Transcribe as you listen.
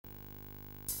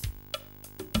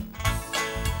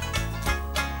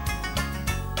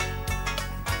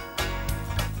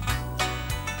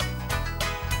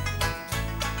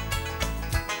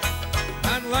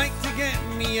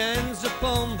me hands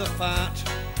upon the fat.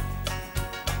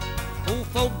 Who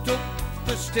fogged up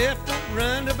the stiff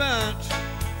roundabout.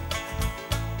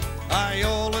 I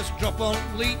always drop on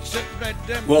leech at Red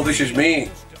Dem. Well, this is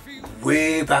me,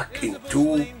 way back in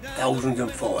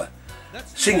 2004,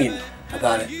 singing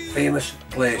about a famous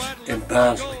place in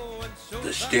Barnsley,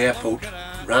 the Stay-Put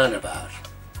Roundabout.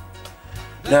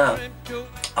 Now,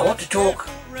 I want to talk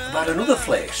about another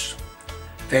place,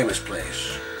 famous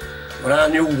place, that I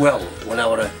knew well when I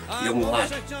was a young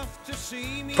lad.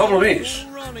 Problem is,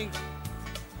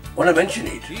 when I mention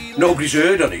it, nobody's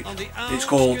heard of it. It's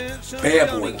called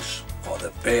Barebones, or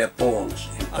the Barebones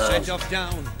in Barnsley.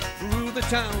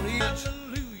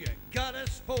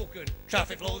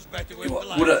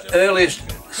 One of the earliest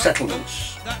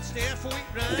settlements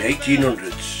in the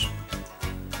 1800s,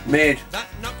 made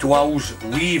to house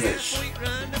weavers.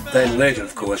 Then later,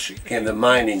 of course, came the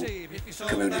mining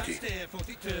community.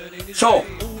 So,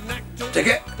 to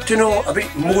get to know a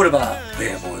bit more about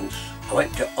Barebones, I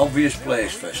went to obvious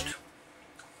place first,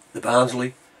 the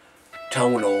Barnsley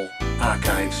Town Hall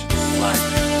Archives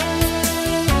Library.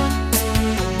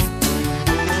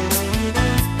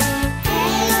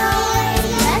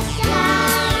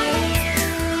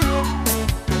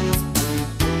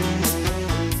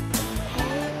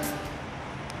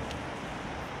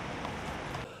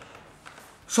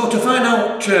 So to find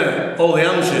out all the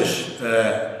answers,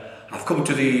 I've come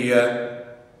to the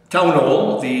Town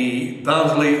Hall, the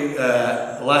Barnsley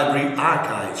Library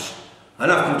Archives, and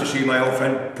I've come to see my old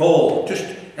friend Paul. Just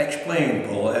explain,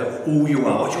 Paul, who you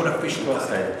are, what's your official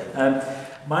title?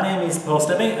 My name is Paul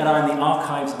Stebbing and I'm the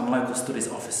Archives and Local Studies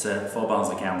Officer for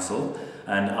Barnsley Council,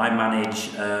 and I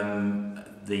manage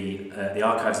the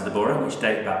archives of the borough, which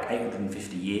date back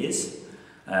 850 years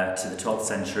to the 12th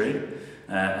century.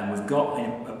 And we've got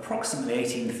approximately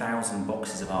 18,000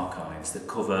 boxes of archives that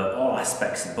cover all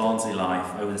aspects of Barnsley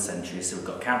life over the centuries. So we've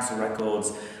got council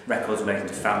records, records relating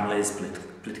to families,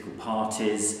 political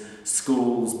parties,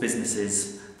 schools,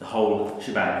 businesses, the whole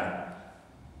shebang.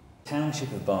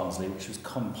 Township of Barnsley, which was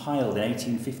compiled in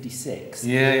 1856 for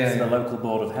the local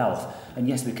Board of Health, and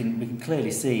yes, we can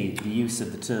clearly see the use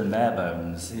of the term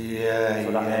barebones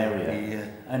for that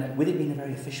area. And with it being a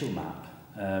very official map,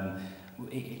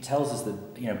 it tells us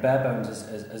that barebones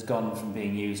has gone from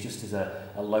being used just as a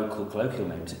local colloquial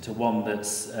name to one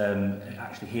that's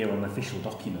actually here on an official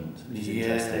document, which is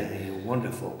interesting.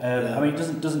 Wonderful. I mean,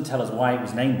 it doesn't tell us why it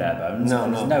was named Barebones.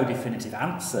 There's no definitive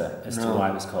answer as to why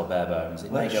it was called Barebones.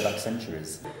 It may go back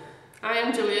centuries. I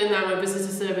am Gillian. I'm a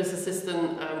visitor service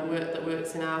assistant that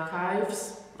works in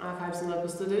archives and local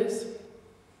studies.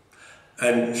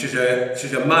 And she's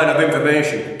a man of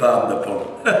information, pardon the pun.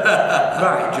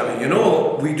 Right, Gillian,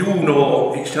 we do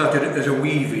know it started as a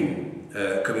weaving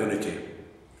community.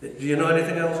 Do you know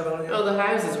anything else about it? Well, the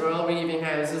houses were all weaving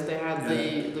houses. They had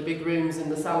the big rooms in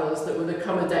the cellars that would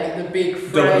accommodate the big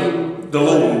frame. The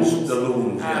looms,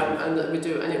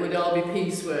 and it would all be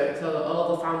piecework, so that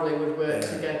all the family would work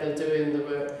together doing the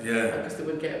work. Because they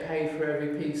would get paid for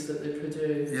every piece that they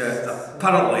produced.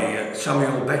 Apparently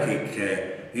Samuel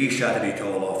Beckett, he started it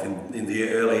all off in the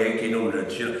early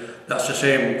 1800s. That's the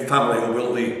same family who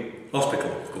built the hospital,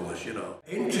 of course.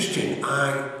 Interesting.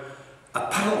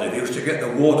 Apparently they used to get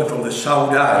the water from the Sow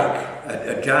Dyke,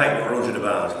 a dike that runs into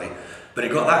Barnsley, but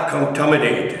it got that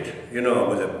contaminated,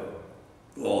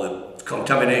 with all the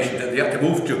contamination that they had to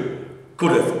move to.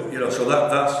 Could have, so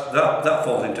that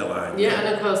falls into line. Yeah,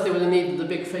 and of course they would have needed the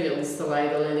big fields to lay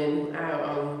the linen out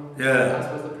on.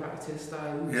 That was the practice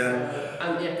then.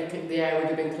 And the air would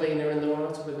have been cleaner and the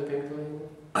water would have been cleaner.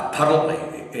 Apparently,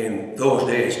 in those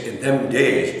days,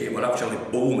 it was actually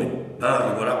booming.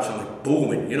 Barnsley were absolutely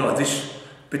booming. This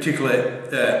particular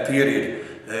period,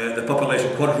 the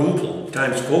population quadrupled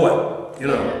times 4.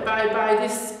 By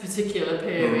this particular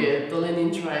period, the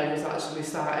linen trade was actually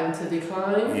starting to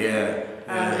decline.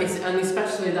 And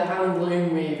especially the hand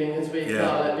loom weaving, as we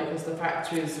call it, because the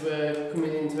factories were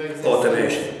coming into existence.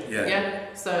 Automation.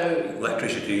 So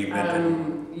electricity.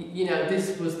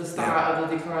 This was the start of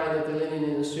the decline of the linen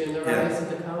industry and the rise of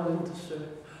the coal industry.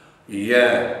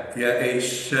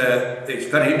 It's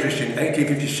very interesting.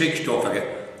 1856, don't forget,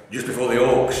 just before the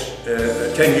Oaks,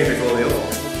 10 years before the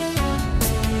Oaks.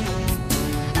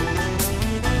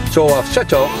 So I've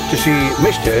set off to see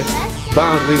Mr.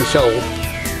 Barnsley himself,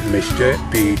 Mr.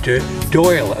 Peter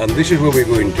Doyle, and this is where we're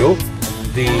going to,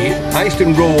 the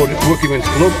Eyston Road Workingmen's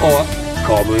Club, or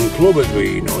Common Club as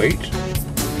we know it.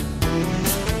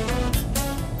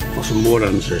 For some more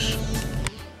answers.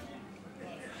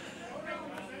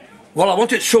 Well, I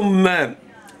wanted some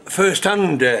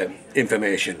first-hand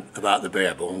information about the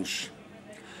Barebones.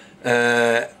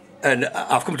 and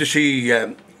I've come to see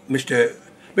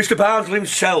Mr. Barnsley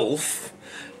himself,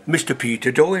 Mr.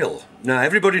 Peter Doyle. Now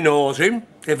everybody knows him,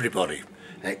 everybody.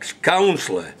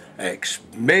 Ex-councillor,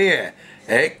 ex-mayor,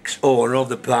 ex-owner of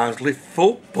the Barnsley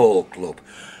Football Club.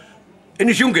 In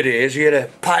his younger days he had a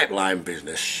pipeline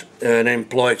business and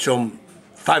employed some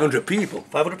 500 people.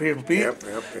 500 people, Pete? Yep.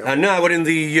 And now we're in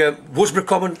the Worsborough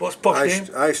Common, what's posh name?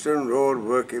 Eyston Road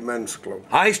Working Men's Club.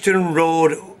 Eyston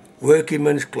Road Working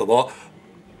Men's Club, or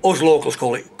us locals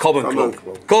call it Common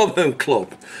Club. Common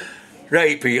Club.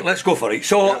 Right, Pete, let's go for it.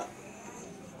 So,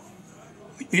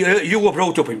 you were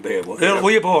brought up in Barebones.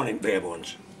 Were you born in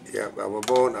Barebones? Yeah, I was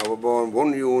born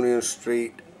 1 Union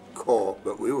Street Court,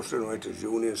 but we used to know it as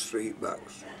Union Street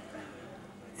Backs.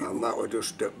 And that was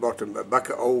just at bottom, but back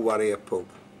at Old Warrior Pub.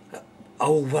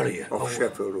 Old Warrior? Off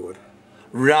Sheffield Road.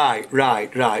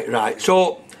 Right.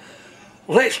 So,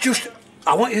 let's just,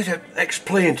 I want you to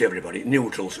explain to everybody,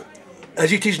 neutrals,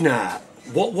 as it is now,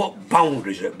 what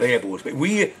boundaries at Barebones.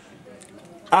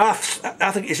 I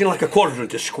think it's in like a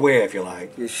quadrant, a square, if you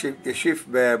like. You shift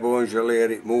Barebones, you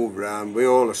let it move round. We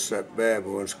all accept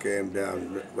Barebones came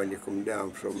down when you come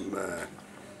down from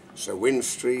Sir Wynn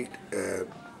Street,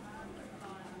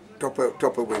 top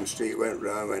of Wynn Street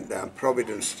went down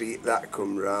Providence Street, that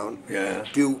come round. Yeah.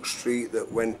 Duke Street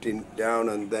that went down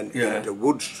and then into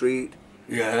Wood Street.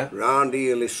 Yeah. Round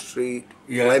Ely Street.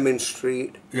 Yeah. Lemon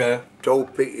Street. Yeah. Toll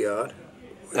Pit Yard.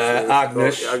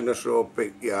 Agnes Road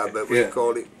Pit Yard, but we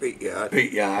call it Pit Yard.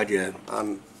 Pit Yard, yeah.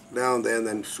 And down there, and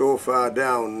then so far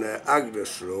down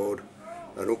Agnes Road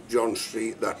and up John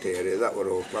Street, that area, that were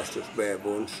all classed as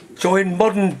Barebones. So in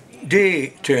modern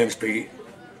day terms, Pete,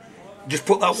 just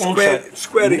put that one side.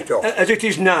 Square it off. As it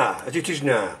is now,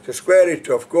 To square it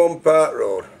off, go on Park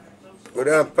Road. Go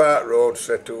down Park Road,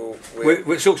 set to...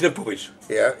 With Silks and Puppies?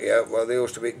 Yeah, well there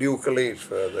used to be Duke of Leeds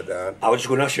further down. I was just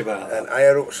going to ask you about that. And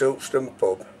higher up Silkston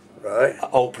Pub, right?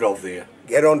 Old Prov there.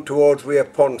 Get on towards where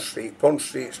Pond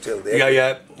Street's still there.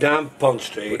 Yeah, down Pond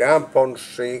Street. Go down Pond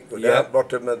Street, go down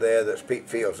bottom of there, there's Pete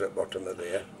Fields at bottom of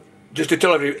there. Just to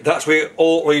tell everybody, that's where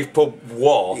Oakleaf Pub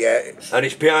was. Yeah. And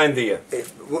it's behind there.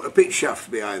 A pit shaft's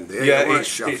behind there. Yeah,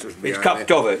 it's capped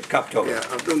over. Yeah,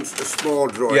 I've done a small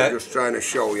drawing just trying to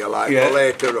show you, like,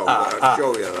 later on, I'll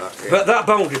show you that. Yeah. But that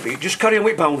boundary, Pete, just carry on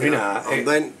with boundary now. And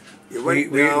then you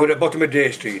went down... We're at bottom of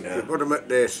Day Street now. Bottom of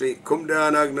Day Street, come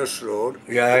down Agnes Road.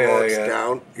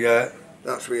 Down. Yeah.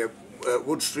 That's where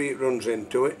Wood Street runs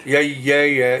into it. Yeah.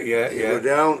 You go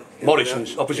down.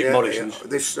 Morrison's, opposite Morrison's. Yeah,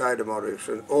 this side of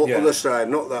Morrison. Other side,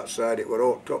 not that side, it were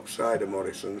all top side of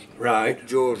Morrison's. Right. Up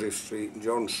Joseph Street and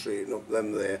John Street and up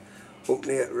them there. Up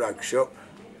near the rag shop.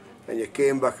 And you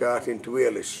came back out into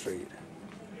Whaley Street.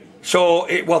 So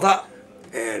it was that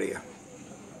area.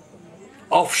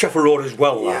 Off Sheffield Road as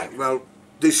well, like? Yeah, well,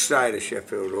 this side of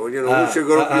Sheffield Road, you know, once you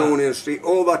go up Union Street,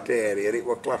 all that area, it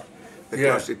was classed. The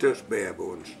class it as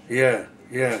Barebones. Yeah.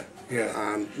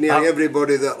 And nearly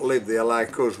everybody that lived there,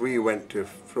 like us, we went to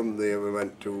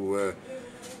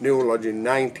New Lodge in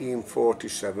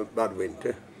 1947, bad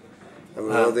winter. And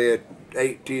we were there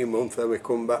 18 months, then we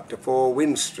come back to 4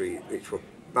 Wynn Street, which was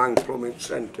bang plumbing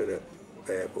centre at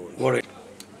Barebones.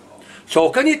 So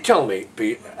can you tell me,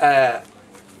 Pete,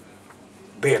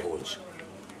 Barebones,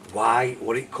 why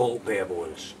were it called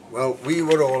Barebones? Well, we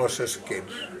were all us as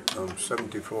kids. I'm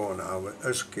 74 now, but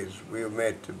as kids we were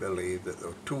made to believe that there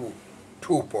were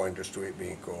two pointers to it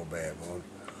being called Barebones.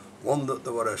 One, that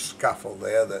there were a scaffold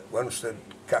there that once they'd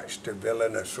catched a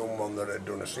villain or someone that had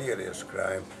done a serious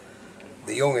crime,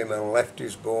 the young man left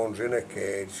his bones in a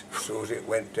cage, so as it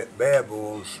went to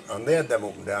Barebones, and they had them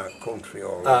up and down country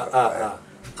all over.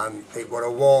 And it was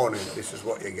a warning, this is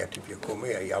what you get if you come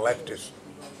here, you left us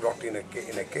rot in a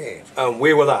cage. And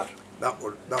where were that? That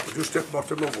was just at the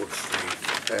bottom of Wood Street.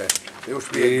 There used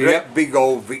to be a great big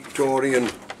old Victorian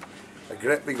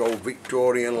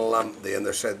lamp there, and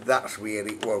they said that's where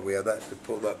it was, where they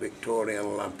put that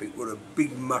Victorian lamp. It was a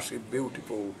big, massive,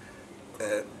 beautiful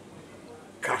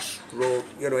cast road.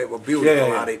 You know, it was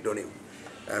beautiful how it done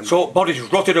it. So bodies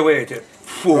rotted away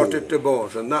rotted to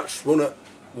bones, and that's one of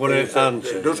the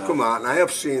answers. It does come out, and I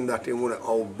have seen that in one of the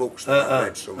old books that I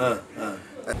read somewhere.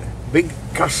 Big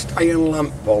cast iron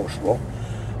lamp post,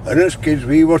 and as kids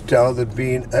we were told there'd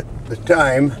been, at the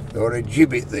time, there were a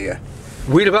gibbet there.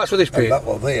 Whereabouts were this, Pete? That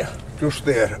was there, just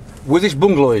there. With this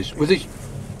bungalows? With this?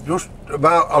 Just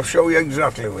about, I'll show you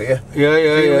exactly where. See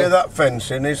where that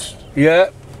fencing is? Yeah.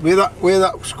 Where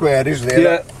that square is there?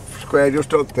 Yeah. That square, just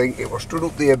don't think, it was stood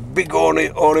up there, big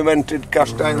ornamented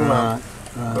cast iron lamp.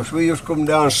 Because we used to come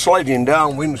down, sliding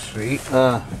down Wynn Street,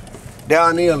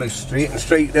 down Ely Street and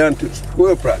straight down to the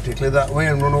square practically that way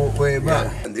and run all the way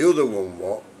back. And the other one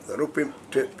was they're up in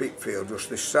Pickfield, just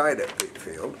this side of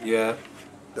Pickfield. Yeah.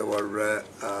 There were,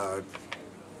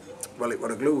 well, it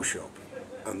was a glue shop,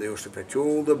 and they used to fetch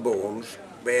all the bones,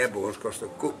 bare bones, because they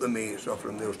cut the meats off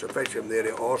them. They used to fetch them there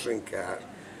in horse and cart,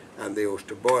 and they used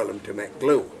to boil them to make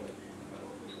glue.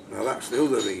 Now that's the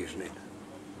other reasoning.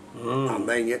 And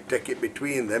then you take it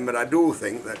between them, but I do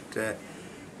think that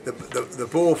they're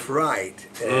both right,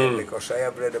 because I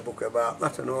have read a book about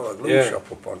that and all, a glue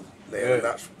shop up on there, and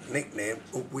that's nicknamed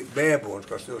Up with Bare Bones,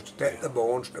 because they used to take the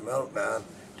bones to melt down,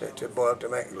 to boil to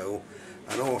make glue,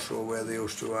 and also where they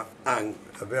used to hang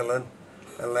a villain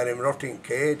and let him rot in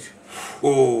cage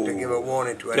to give a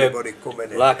warning to anybody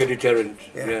coming in. Like a deterrent.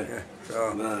 Yeah.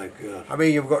 So, my God. I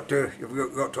mean, you've got to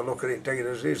look at it and take it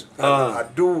as is. I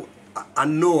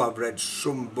know I've read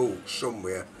some book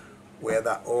somewhere where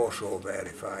that also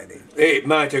verified it. It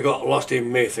might have got lost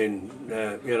in myth, in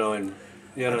you know, and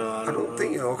you know. I don't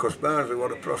think, you know, because Barnsley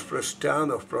was a prosperous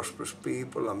town of prosperous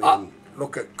people. I mean,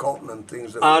 look at cotton and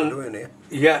things that we're doing here.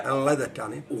 Yeah. And leather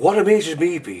tanning. What amazes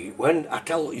me, Pete, when I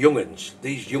tell young'uns,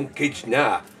 these young kids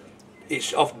now,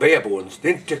 it's off bare bones,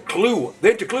 they ain't a clue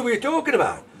what you're talking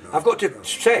about. No, I've got to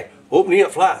say, open your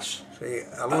flats. See,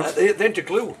 they ain't a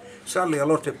clue. Sadly, a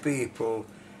lot of people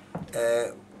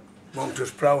weren't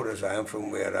as proud as I am from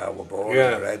where I was born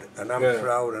and bred, and I'm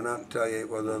proud, and I can tell you, they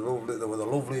were the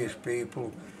loveliest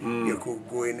people. You could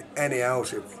go in any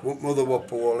house. If mother was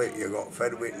poorly, you got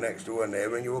fed with next door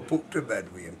neighbour, and you were put to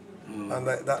bed with him. And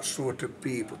that sort of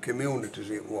people, communities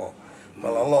it was.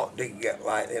 Well, a lot did get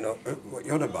like, you know, what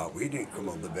you're on about, we didn't come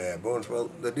on the bare bones. Well,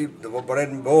 they were bred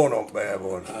and born on bare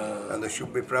bones, and they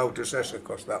should be proud to say so,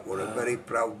 because that were a very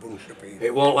proud bunch of people.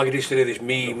 It won't like it is today, this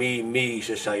me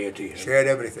society. Shared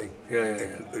everything. Yeah.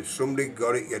 If somebody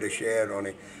got it, you had a share on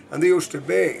it. And they used to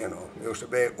bake, you know, they used to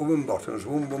bake oven bottoms.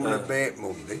 One woman would bake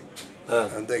Monday,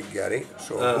 and they'd get it.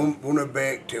 So one would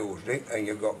bake Tuesday, and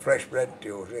you got fresh bread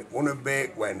Tuesday. One would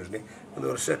bake Wednesday, and they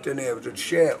were set to neighbours would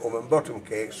share oven bottom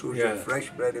cakes, so you had fresh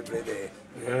bread every day.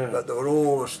 But they were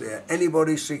always there.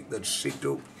 Anybody sick, they'd sit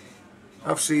up.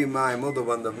 I've seen my mother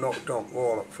when they've knocked on the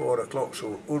wall at 4 o'clock,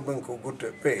 so husband could go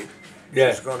to bed.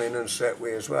 She's gone in and sat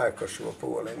with his wife because she was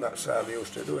poorly, and that's how they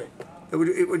used to do it.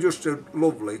 It was just a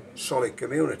lovely, solid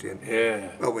community.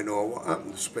 Well, we know what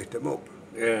happened, split them up.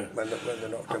 When they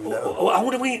knocked them down.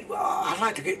 I'd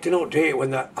like to get to know date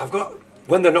when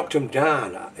when they knocked them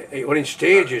down. It was in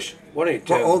stages, wasn't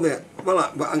it? Well,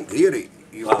 I can hear it.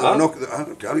 I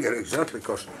can tell you exactly,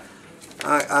 because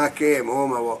I came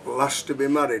home, I was last to be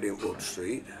married in Wood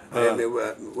Street, and they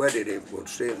were wedded in Wood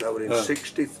Street, and they were in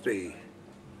 63.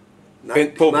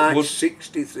 March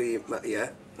 63,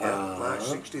 March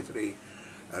 63.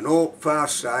 And all far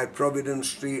side, Providence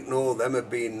Street and all them had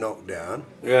been knocked down.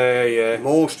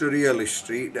 Most of Reilly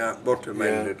Street down bottom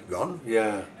end had gone.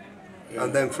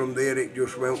 And then from there it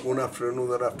just went one after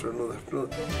another, after another, after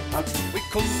another. We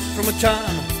come from a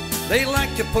town, they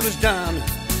like to put us down,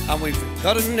 and we've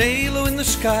got a halo in the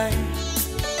sky.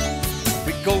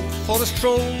 We go for a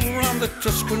stroll round the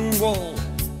Tuscan wall,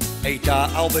 ate our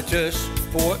Albertus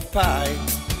pork pie.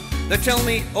 They tell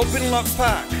me up in Lock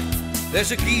Park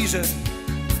there's a geezer.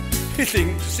 He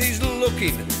thinks he's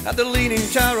looking at the Leaning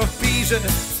Tower of Pisa.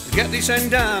 Get this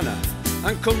end down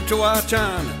and come to our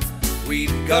town.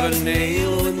 We've got a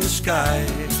halo in the sky.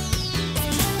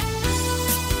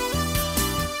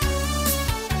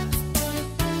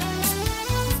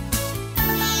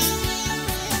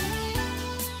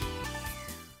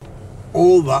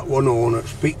 All that one on at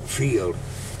Pickfield.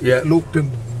 It looked a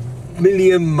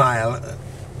million mile,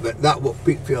 but that was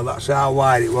Pickfield, that's how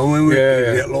wide it was. When we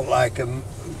it looked like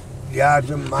yards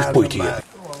and miles and miles.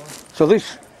 So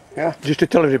this, just to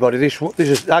tell everybody, this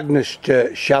is Agnes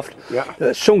shaft,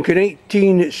 sunk in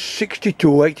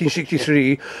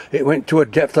 1863. It went to a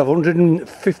depth of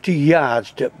 150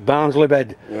 yards to Barnsley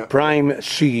bed, prime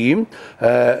seam.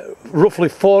 Roughly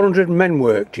 400 men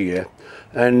worked here,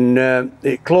 and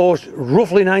it closed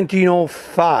roughly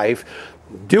 1905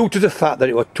 due to the fact that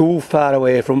it was too far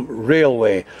away from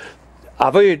railway.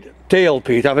 I've heard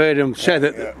Pete, I've heard him say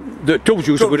that the tubs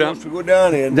used to go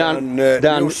down here, down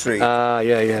New Street.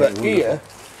 But here,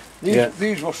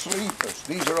 these were sleepers.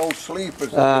 These are old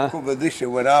sleepers that covered this here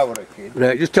when I was a kid.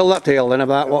 Right, just tell that tale then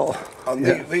about what. And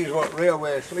these were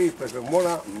railway sleepers, and what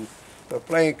happened? They're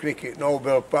playing cricket, and old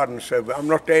Bill Padden said, "But I'm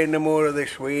not taking no more of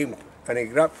this with him." And he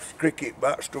grabbed cricket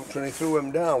bat stumps and he threw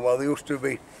them down. Well, they used to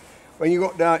be, when you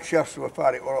got down shafts to a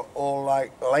fire, it were all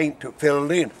like linked up,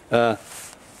 filled in.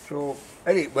 So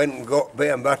Eric went and got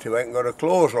Bay and Batty went and got a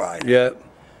clothesline.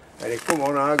 And he come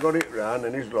on, I got it round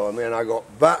and he's blowing me, and I got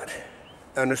bat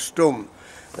and a stump.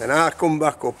 Then I come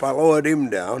back up, I lowered him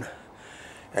down.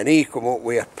 and he come up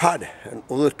with a pad and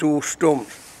other 2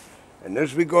 stumps. And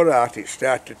as we got out, it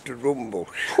started to rumble.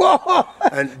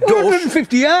 And dust.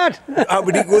 150 yards. How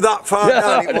would it go that far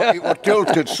down? It was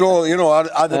tilted, so, you know,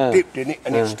 I'd dipped in it,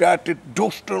 and it started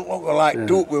dust and look like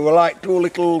we were like 2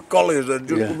 little collies that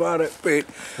just about at pit.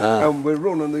 And we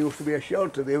run, and there used to be a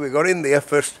shelter there. We got in there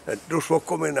first, and dust was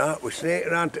coming out. We snaked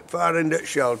around to the far end of the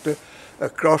shelter,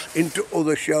 across into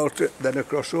other shelter, then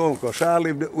across home, because I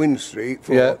lived at Wynn Street,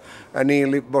 and he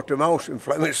lived bottom house in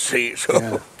Fleming Street,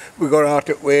 so we got out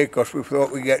at way because we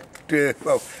thought we'd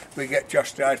get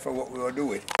chastised for what we were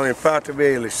doing. I'm in part of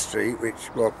Barnsley Street, which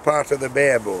was part of the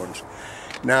Barebones.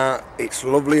 Now, it's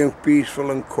lovely and peaceful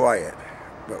and quiet,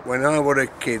 but when I was a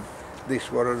kid,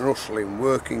 this was a rustling,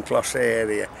 working class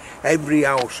area. Every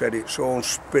house had its own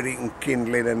spirit and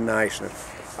kindling and niceness.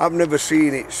 I've never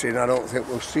seen it since, I don't think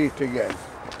we'll see it again.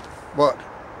 But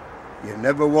you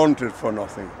never wanted for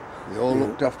nothing. They all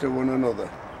looked after one another.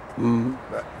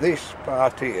 But this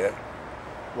part here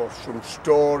was some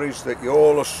stories that you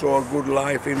all saw good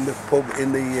life in the pub,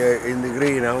 in the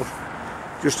greenhouse.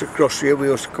 Just across here we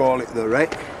used to call it the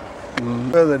Wreck.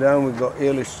 Further down we've got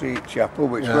Early Street Chapel,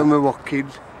 which when we were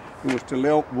kids, we used to lay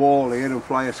up wall here and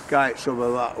fly us kites over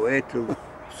that way till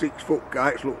 6-foot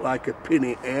kites looked like a pin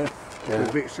in air.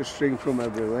 With bits of string from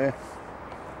everywhere.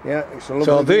 Yeah, it's a lovely.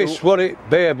 So this, what it,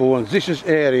 Barebones, this is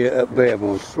area at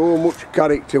Barebones. So much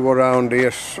character around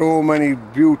here, so many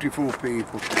beautiful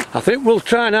people. I think we'll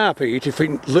try and happy if we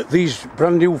look these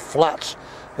brand new flats.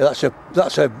 That's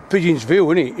a pigeon's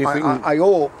view, isn't it? I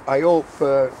hope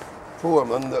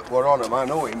foreman that we're on them, I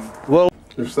know him. Well,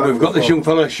 we've got this young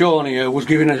fella Sean here who's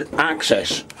giving us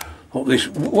access up this.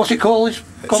 What's it called? This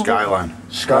Skyline.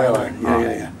 Skyline.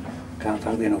 Yeah. Can't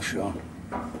thank you enough, Sean.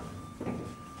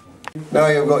 Now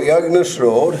you've got Agnes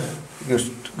Road,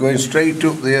 just going straight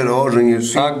up there, road, and you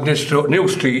see Agnes Road, New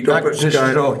Street, Agnes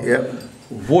Road. Yeah.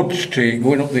 Wood Street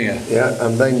going up there. Yeah,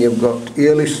 and then you've got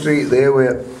Early Street there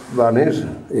where Van is.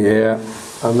 Yeah.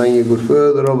 And then you go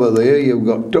further over there, you've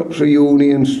got tops of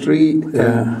Union Street,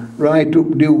 right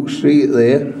up Duke Street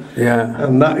there. Yeah.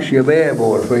 And that's your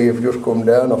Barebones where you've just come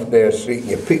down off their street and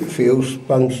your pit field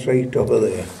spans straight over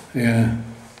there. Yeah.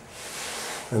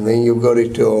 And then you've got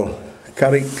it all. The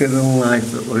character and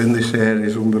life that were in this area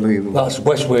is unbelievable. That's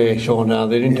Westway, Sean, now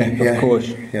there, isn't it? Of course.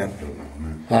 Yeah.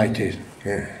 It is.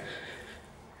 Yeah.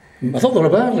 I thought they were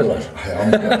Barnsley, lad.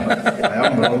 I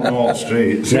am on Wall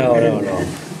Street. No.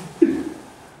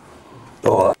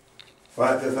 Oh.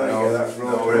 Right, thank you, that's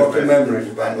right. What a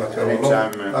memories back that.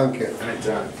 Anytime, thank you.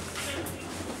 Anytime.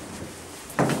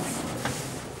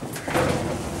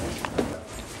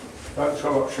 Thanks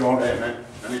so much, Sean. Hey, mate.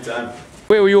 Anytime.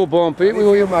 Where were you born, Pete? Where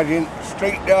were you? Imagine,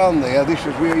 straight down there, this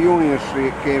is where Union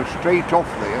Street came straight off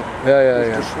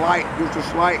there. Just a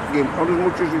slight gimp, not as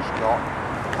much as it's got.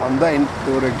 And then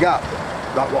there was a gap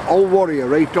that was Old Warrior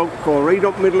right up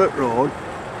middle of the road.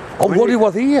 Old Warrior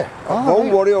was here?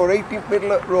 Old Warrior right in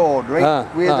middle of the road, right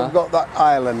where they've got that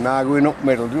island now going up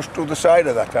middle, just to the side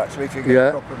of that actually, if you get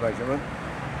a proper measurement.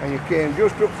 And you came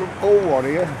just up from Old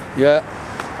Warrior. Yeah.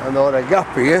 And there was a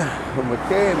gap here, and we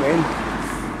came in,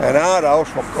 and our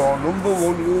house was called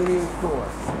 #1 Union Court.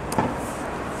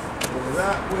 So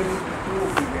that way the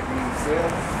trophy getting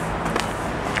there.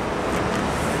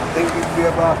 I think it'd be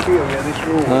about here, this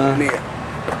road near.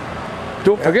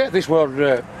 Don't forget this was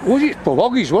it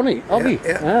Oggy's, wasn't it? Oggy.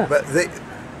 Yeah. But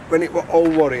when it was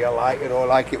Old Warrior, like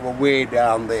it was way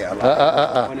down there,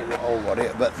 when it was Old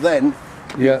Warrior. But then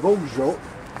you bugs up,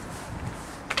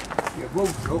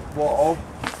 water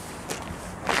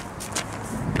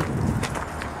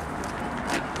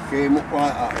came up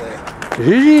like that there.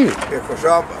 Did he? Yeah, because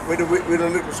with a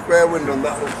little square window, and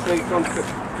that was straight on to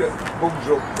bugs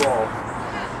up wall,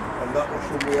 and that was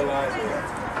somewhere like there.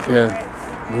 Yeah.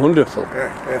 Wonderful.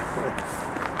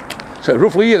 Yeah. So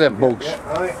roughly here then, bugs.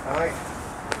 Aye.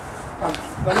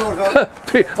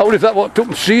 I wonder if that what took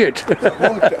them to see it.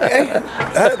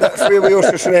 That's where we used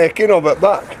to snake in over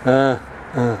back. And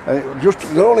it was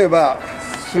they're only about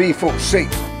 3'6".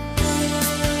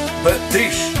 But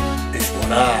this is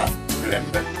what I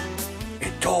remember.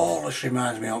 It always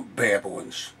reminds me of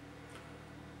Barebones.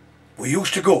 We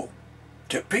used to go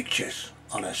to pictures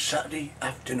on a Saturday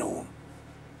afternoon.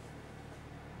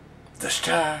 The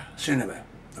Star Cinema,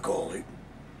 they called it.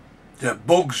 The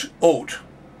Bugs Out.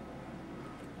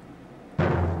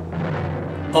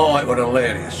 Oh, it was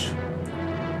hilarious.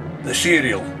 The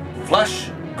serial, Flash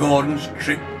Gordon's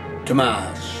Trip to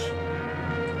Mars.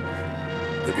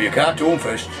 There'd be a cartoon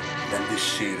first, then this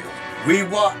serial. We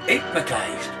were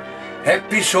hypnotised.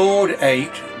 Episode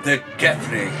 8, The Death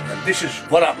Ray, and this is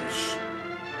what happens.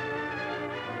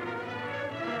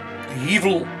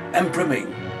 evil Emperor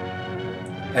Ming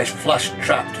has Flash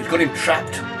trapped. He's got him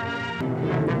trapped.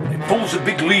 He pulls the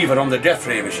big lever on the death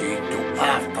ray machine to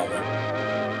half power.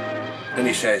 Then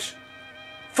he says,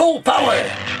 full power!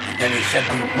 And then he said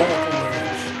the immortal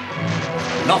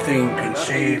words, nothing can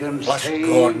save Flash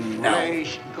Gordon now.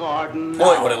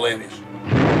 Oh, it was hilarious.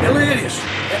 Hilarious.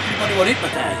 Everybody was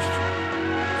hypnotised.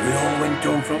 We all went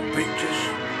home from pictures.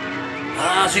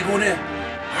 How's he gonna?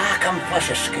 How can Flash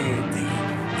escape the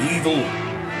evil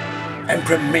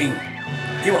Emperor Ming?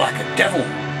 He was like a devil,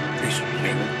 this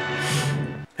Ming.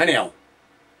 Anyhow,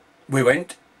 we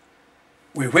went.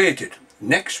 We waited.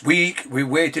 Next week we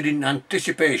waited in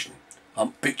anticipation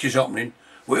on pictures opening.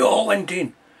 We all went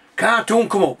in. Cartoon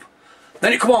come up.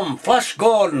 Then it come on, Flash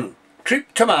Gordon,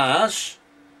 Trip to Mars,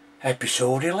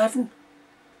 episode 11.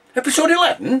 Episode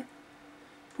 11?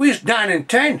 We was 9 and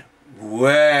 10.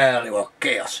 Well, it was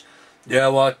chaos. They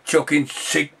were chucking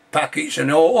sick packets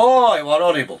and all. Oh, it was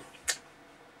horrible.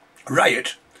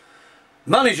 Riot.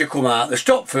 Manager come out, they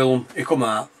stopped film, he come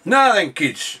out. Now then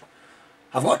kids,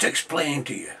 I've got to explain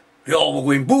to you. They all were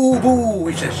going boo boo,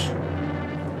 he says.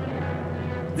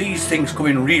 These things come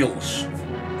in reels.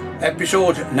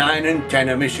 Episodes 9 and 10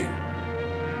 are missing.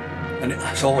 And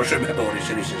I always remember what he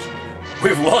said, he says,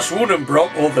 we've lost one and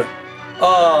brought other.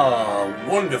 Ah,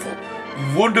 wonderful,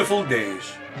 wonderful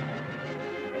days.